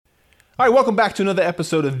All right, welcome back to another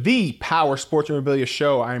episode of the Power Sports Memorabilia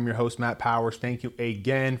Show. I am your host, Matt Powers. Thank you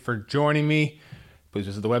again for joining me. Please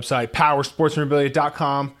visit the website,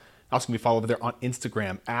 powersportsmemorabilia.com. Also, can be followed over there on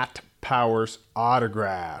Instagram at Powers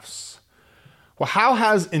Autographs. Well, how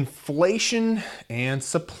has inflation and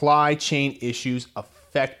supply chain issues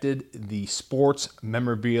affected the sports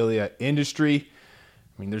memorabilia industry?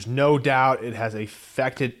 I mean, there's no doubt it has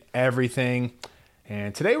affected everything.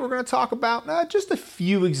 And today we're going to talk about just a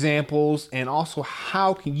few examples and also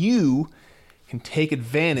how you can take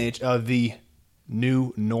advantage of the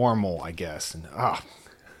new normal, I guess. And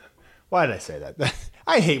why did I say that?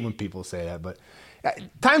 I hate when people say that, but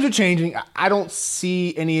times are changing. I don't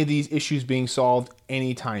see any of these issues being solved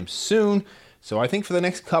anytime soon. So I think for the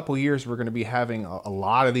next couple of years, we're going to be having a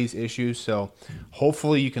lot of these issues. So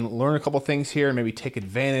hopefully you can learn a couple things here and maybe take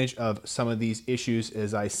advantage of some of these issues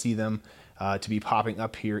as I see them to be popping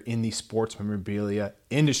up here in the sports memorabilia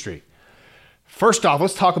industry. First off,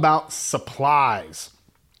 let's talk about supplies.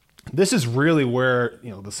 This is really where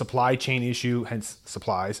the supply chain issue, hence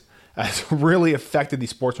supplies, has really affected the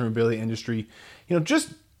sports memorabilia industry.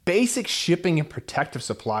 Just basic shipping and protective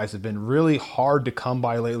supplies have been really hard to come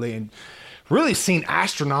by lately, and really seen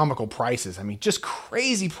astronomical prices. I mean, just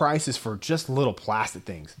crazy prices for just little plastic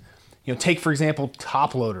things. Take for example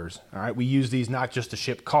top loaders. All right, we use these not just to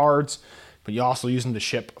ship cards, but you also use them to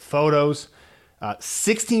ship photos.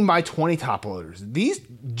 16 by 20 top loaders. These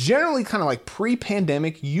generally kind of like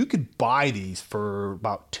pre-pandemic, you could buy these for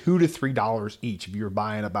about $2 to $3 each if you were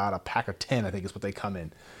buying about a pack of 10, I think is what they come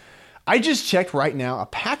in. I just checked right now, a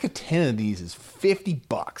pack of 10 of these is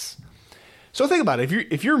 $50. So think about it.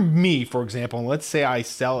 If you're me, for example, and let's say I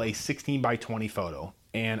sell a 16 by 20 photo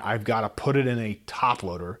and I've got to put it in a top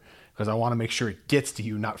loader because I want to make sure it gets to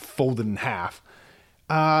you, not folded in half.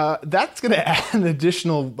 That's going to add an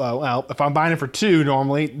additional, if I'm buying it for two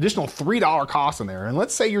normally, additional $3 cost in there. And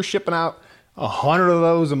let's say you're shipping out 100 of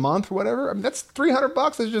those a month or whatever. I mean, that's $300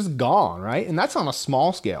 that's just gone, right? And that's on a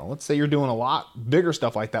small scale. Let's say you're doing a lot bigger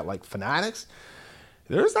stuff like that, like Fanatics.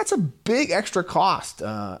 That's a big extra cost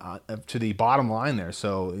to the bottom line there.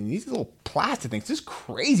 So these little plastic things, just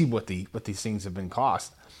crazy what these things have been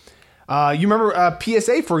cost. You remember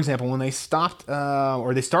PSA, for example, when they stopped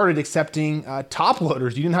or they started accepting top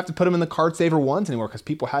loaders, you didn't have to put them in the card saver ones anymore because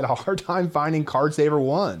people had a hard time finding card saver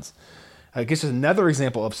ones. I guess it's another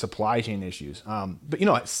example of supply chain issues.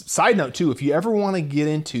 But side note too, if you ever want to get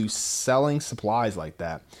into selling supplies like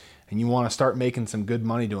that and you want to start making some good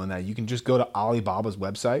money doing that, you can just go to Alibaba's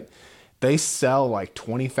website. They sell like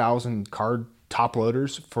 20,000 card top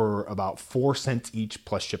loaders for about 4 cents each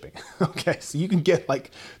plus shipping. Okay, so you can get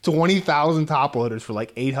like 20,000 top loaders for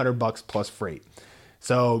like $800 plus freight.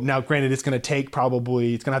 So now, granted, it's going to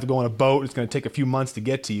have to go on a boat. It's going to take a few months to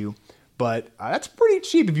get to you, but that's pretty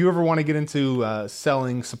cheap if you ever want to get into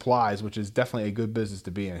selling supplies, which is definitely a good business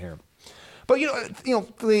to be in here. But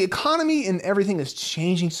the economy and everything is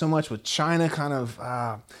changing so much with China kind of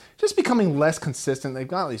just becoming less consistent. They've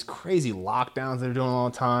got these crazy lockdowns they're doing all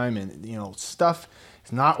the time, and stuff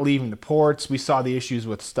is not leaving the ports. We saw the issues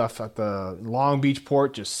with stuff at the Long Beach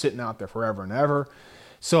port just sitting out there forever and ever.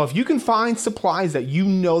 So if you can find supplies that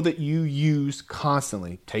that you use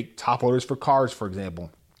constantly, take top loaders for cars, for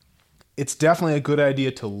example, it's definitely a good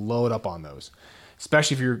idea to load up on those.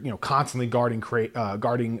 Especially if you're constantly grading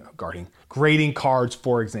cards,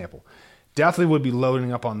 for example. Definitely would be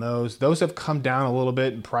loading up on those. Those have come down a little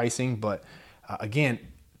bit in pricing, but again,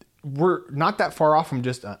 we're not that far off from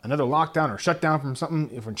just another lockdown or shutdown from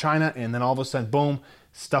something from China, and then all of a sudden, boom,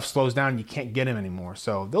 stuff slows down and you can't get them anymore.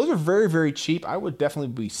 So those are very, very cheap. I would definitely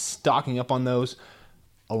be stocking up on those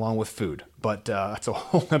along with food, but that's a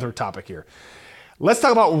whole other topic here. Let's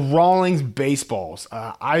talk about Rawlings baseballs.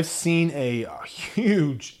 I've seen a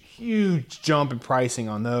huge jump in pricing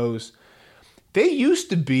on those. They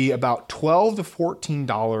used to be about $12 to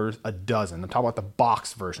 $14 a dozen. I'm talking about the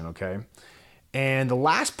box version, okay? And the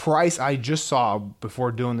last price I just saw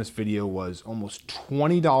before doing this video was almost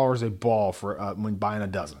 $20 a ball for when buying a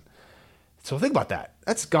dozen. So think about that.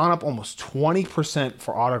 That's gone up almost 20%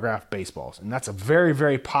 for autographed baseballs. And that's a very,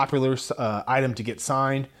 very popular item to get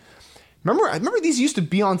signed. I remember these used to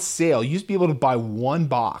be on sale. You used to be able to buy one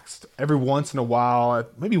box every once in a while.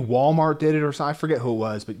 Maybe Walmart did it or something. I forget who it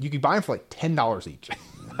was, but you could buy them for like $10 each.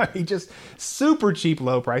 I mean, just super cheap,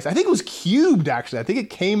 low price. I think it was cubed, actually. I think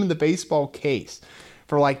it came in the baseball case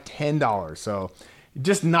for like $10. So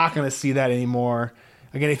just not going to see that anymore.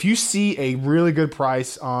 Again, if you see a really good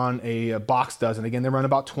price on a box dozen, again, they run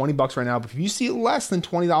about $20 right now. But if you see less than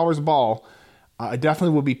 $20 a ball, I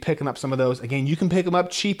definitely will be picking up some of those. Again, you can pick them up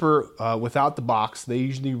cheaper without the box. They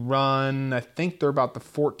usually run, I think they're about the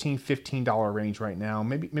 $14, $15 range right now,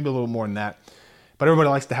 maybe a little more than that. But everybody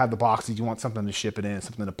likes to have the boxes. You want something to ship it in,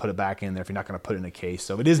 something to put it back in there if you're not going to put it in a case.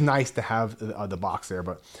 So it is nice to have the box there.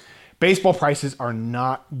 But baseball prices are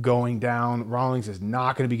not going down. Rawlings is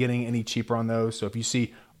not going to be getting any cheaper on those. So if you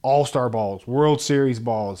see All-Star balls, World Series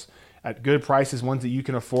balls at good prices, ones that you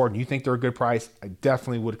can afford and you think they're a good price, I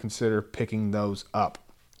definitely would consider picking those up.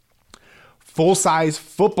 Full-size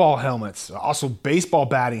football helmets, also baseball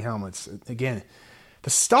batting helmets. Again, the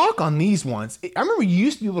stock on these ones, I remember you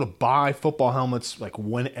used to be able to buy football helmets like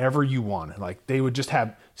whenever you wanted. Like they would just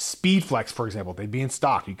have Speed Flex, for example. They'd be in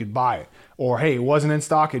stock. You could buy it. Or, hey, it wasn't in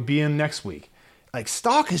stock. It'd be in next week. Like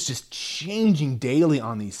stock is just changing daily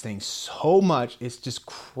on these things so much. It's just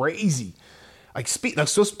crazy.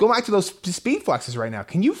 So go back to those Speed Flexes right now.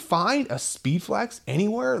 Can you find a Speed Flex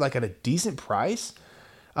anywhere like at a decent price?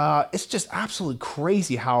 It's just absolutely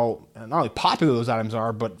crazy how not only popular those items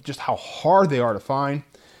are, but just how hard they are to find.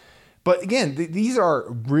 But again, these are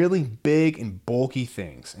really big and bulky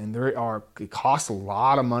things, and it costs a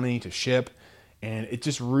lot of money to ship, and it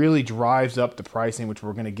just really drives up the pricing, which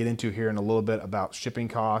we're going to get into here in a little bit about shipping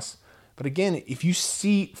costs. But again, if you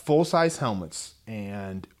see full-size helmets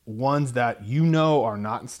and ones that you know are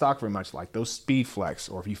not in stock very much, like those Speed Flex,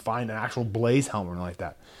 or if you find an actual Blaze helmet like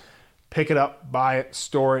that, pick it up, buy it,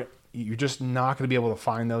 store it. You're just not going to be able to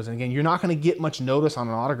find those. And again, you're not going to get much notice on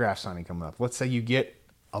an autograph signing coming up. Let's say you get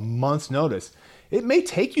a month's notice. It may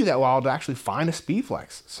take you that while to actually find a Speed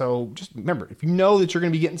Flex. So just remember, if you know that you're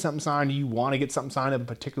going to be getting something signed, you want to get something signed of a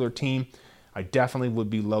particular team, I definitely would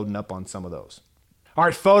be loading up on some of those. All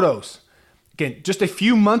right, photos. Again, just a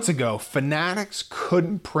few months ago, Fanatics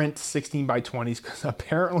couldn't print 16 by 20s because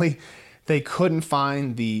apparently they couldn't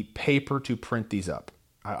find the paper to print these up.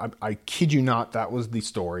 I kid you not, that was the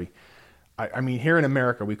story. I mean, here in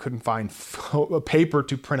America, we couldn't find a paper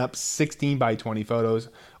to print up 16 by 20 photos.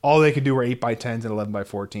 All they could do were 8 by 10s and 11 by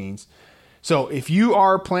 14s. So if you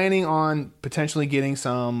are planning on potentially getting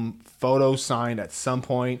some photos signed at some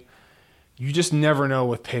point, you just never know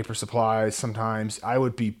with paper supplies. Sometimes I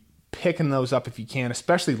would be picking those up if you can,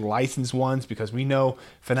 especially licensed ones, because we know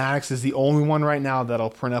Fanatics is the only one right now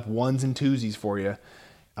that'll print up ones and twosies for you.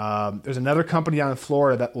 There's another company down in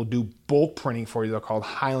Florida that will do bulk printing for you. They're called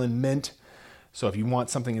Highland Mint. So if you want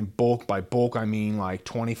something in bulk, by bulk I mean like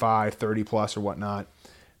 25, 30 plus or whatnot.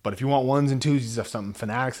 But if you want ones and twosies of something,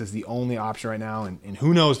 Fanatics is the only option right now. And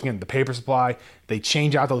who knows, again, the paper supply, they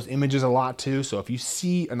change out those images a lot too. So if you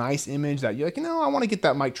see a nice image that you're like, I want to get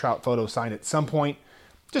that Mike Trout photo signed at some point,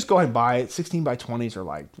 just go ahead and buy it. 16 by 20s are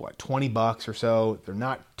like, $20 or so. They're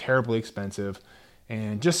not terribly expensive.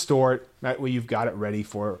 And just store it. That way you've got it ready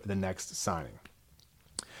for the next signing.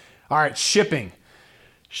 All right, shipping.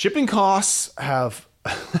 Shipping costs have,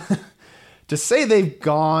 to say they've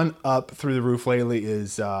gone up through the roof lately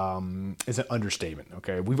is an understatement.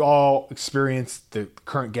 Okay, we've all experienced the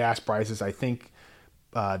current gas prices. I think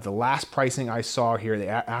the last pricing I saw here, the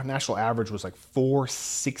national average was like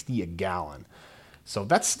 $4.60 a gallon. So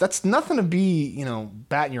that's nothing to be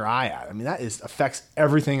batting your eye at. I mean, that affects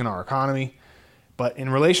everything in our economy. But in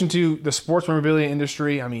relation to the sports memorabilia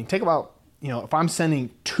industry, I mean, think about, if I'm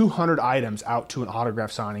sending 200 items out to an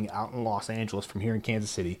autograph signing out in Los Angeles from here in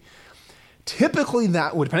Kansas City, typically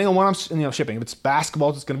that would, depending on what I'm shipping, if it's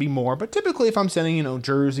basketballs, it's going to be more. But typically if I'm sending,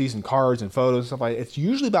 jerseys and cards and photos and stuff like that, it's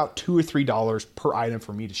usually about $2 or $3 per item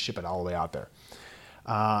for me to ship it all the way out there.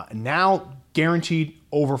 Now guaranteed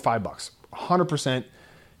over $5, 100%.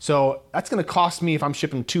 So that's going to cost me, if I'm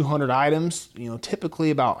shipping 200 items, typically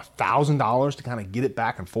about $1,000 to kind of get it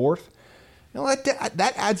back and forth.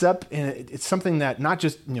 That adds up, and it's something that not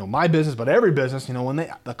just my business, but every business, when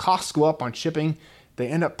the costs go up on shipping, they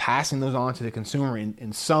end up passing those on to the consumer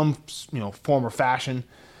in some form or fashion.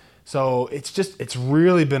 So it's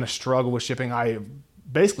really been a struggle with shipping. I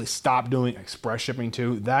basically stopped doing express shipping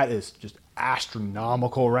too. That is just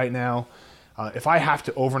astronomical right now. If I have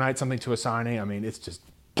to overnight something to a signing, I mean, it's just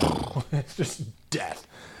death.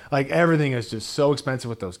 Like everything is just so expensive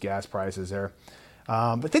with those gas prices there.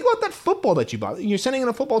 But think about that football that you bought. You're sending in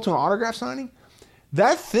a football to an autograph signing.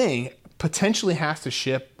 That thing potentially has to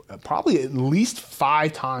ship probably at least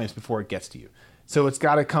 5 times before it gets to you. So it's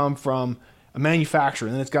got to come from a manufacturer,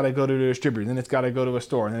 and then it's got to go to a distributor, then it's got to go to a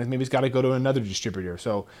store, and then maybe it's got to go to another distributor.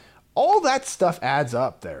 So all that stuff adds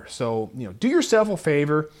up there. So do yourself a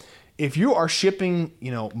favor. If you are shipping,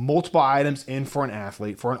 multiple items in for an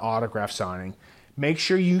athlete, for an autograph signing, make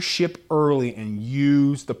sure you ship early and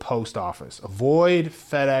use the post office. Avoid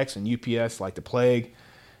FedEx and UPS like the plague.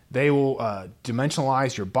 They will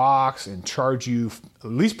dimensionalize your box and charge you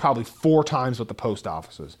at least probably 4 times what the post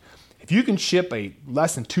office is. If you can ship a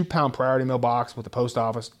less than 2 pound priority mail box with the post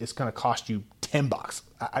office, it's going to cost you $10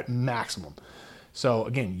 at maximum. So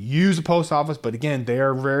again, use the post office, but again, they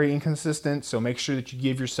are very inconsistent. So make sure that you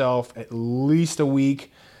give yourself at least a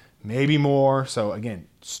week, maybe more. So again,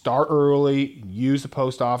 start early, use the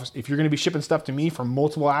post office. If you're going to be shipping stuff to me from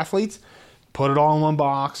multiple athletes, put it all in one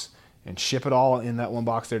box and ship it all in that one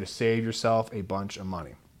box there to save yourself a bunch of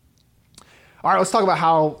money. All right, let's talk about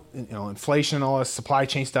how inflation and all this supply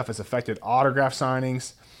chain stuff has affected autograph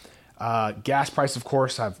signings. Gas prices, of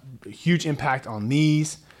course, have a huge impact on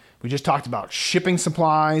these. We just talked about shipping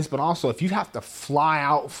supplies, but also if you have to fly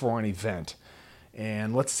out for an event,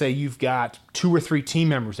 and let's say you've got 2 or 3 team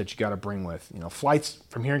members that you got to bring with. Flights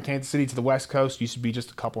from here in Kansas City to the West Coast used to be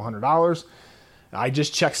just a couple $100s. I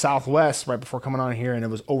just checked Southwest right before coming on here, and it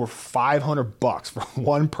was over $500 for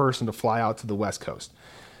one person to fly out to the West Coast.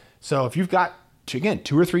 So if you've got, again,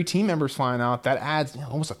 2 or 3 team members flying out, that adds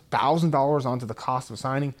almost $1,000 onto the cost of a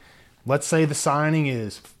signing. Let's say the signing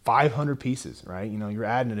is 500 pieces, right? You're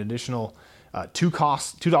adding an additional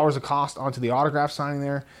 $2 a cost onto the autograph signing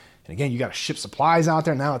there. And again, you got to ship supplies out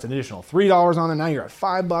there. Now it's an additional $3 on there. Now you're at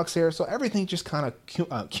 $5 here. So everything just kind of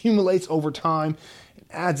accumulates over time, it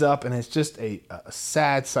adds up, and it's just a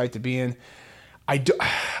sad sight to be in. I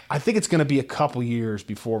think it's going to be a couple years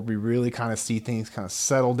before we really kind of see things kind of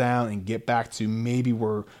settle down and get back to maybe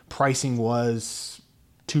where pricing was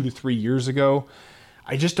 2 to 3 years ago.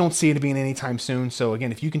 I just don't see it being anytime soon. So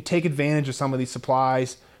again, if you can take advantage of some of these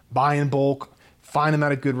supplies, buy in bulk, find them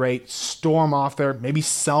at a good rate, store them off there, maybe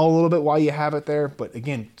sell a little bit while you have it there. But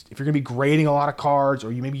again, if you're going to be grading a lot of cards, or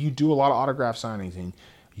maybe you do a lot of autograph signings and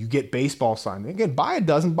you get baseball signed, again, buy a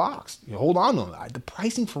dozen box. Hold on to them. The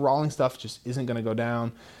pricing for rolling stuff just isn't going to go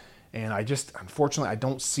down. And unfortunately, I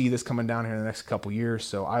don't see this coming down here in the next couple years.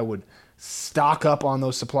 So I would stock up on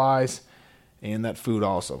those supplies and that food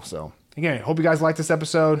also. So again, I hope you guys liked this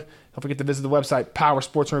episode. Don't forget to visit the website,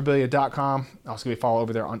 powersportsmemorabilia.com. Also give me a follow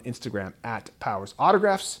over there on Instagram at Powers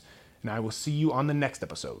Autographs. And I will see you on the next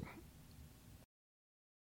episode.